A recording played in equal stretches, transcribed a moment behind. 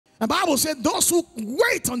The Bible said, those who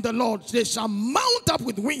wait on the Lord, they shall mount up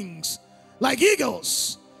with wings like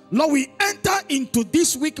eagles. Lord, we enter into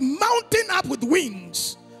this week mounting up with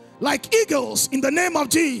wings like eagles in the name of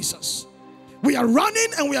Jesus. We are running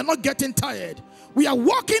and we are not getting tired. We are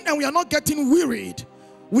walking and we are not getting wearied.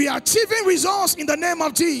 We are achieving results in the name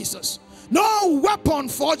of Jesus. No weapon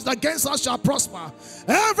forged against us shall prosper.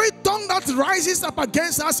 Every tongue that rises up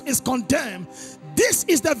against us is condemned. This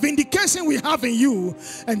is the vindication we have in you,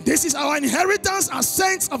 and this is our inheritance as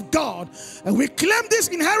saints of God. And we claim this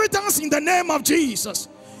inheritance in the name of Jesus.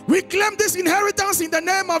 We claim this inheritance in the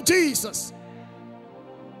name of Jesus.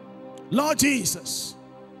 Lord Jesus,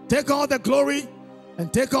 take all the glory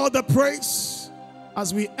and take all the praise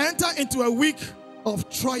as we enter into a week of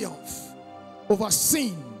triumph over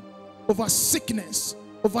sin, over sickness,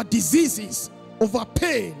 over diseases, over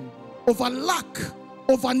pain, over lack,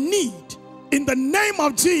 over need. In the name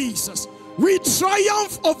of Jesus, we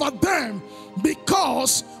triumph over them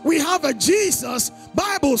because we have a Jesus.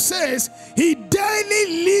 Bible says he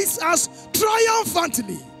daily leads us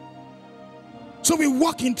triumphantly. So we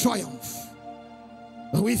walk in triumph.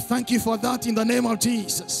 But we thank you for that in the name of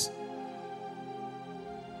Jesus.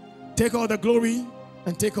 Take all the glory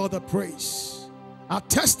and take all the praise. Our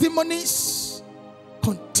testimonies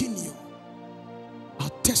continue. Our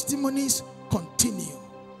testimonies continue.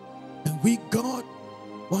 And we, God,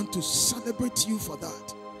 want to celebrate you for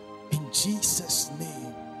that. In Jesus'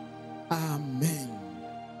 name, amen.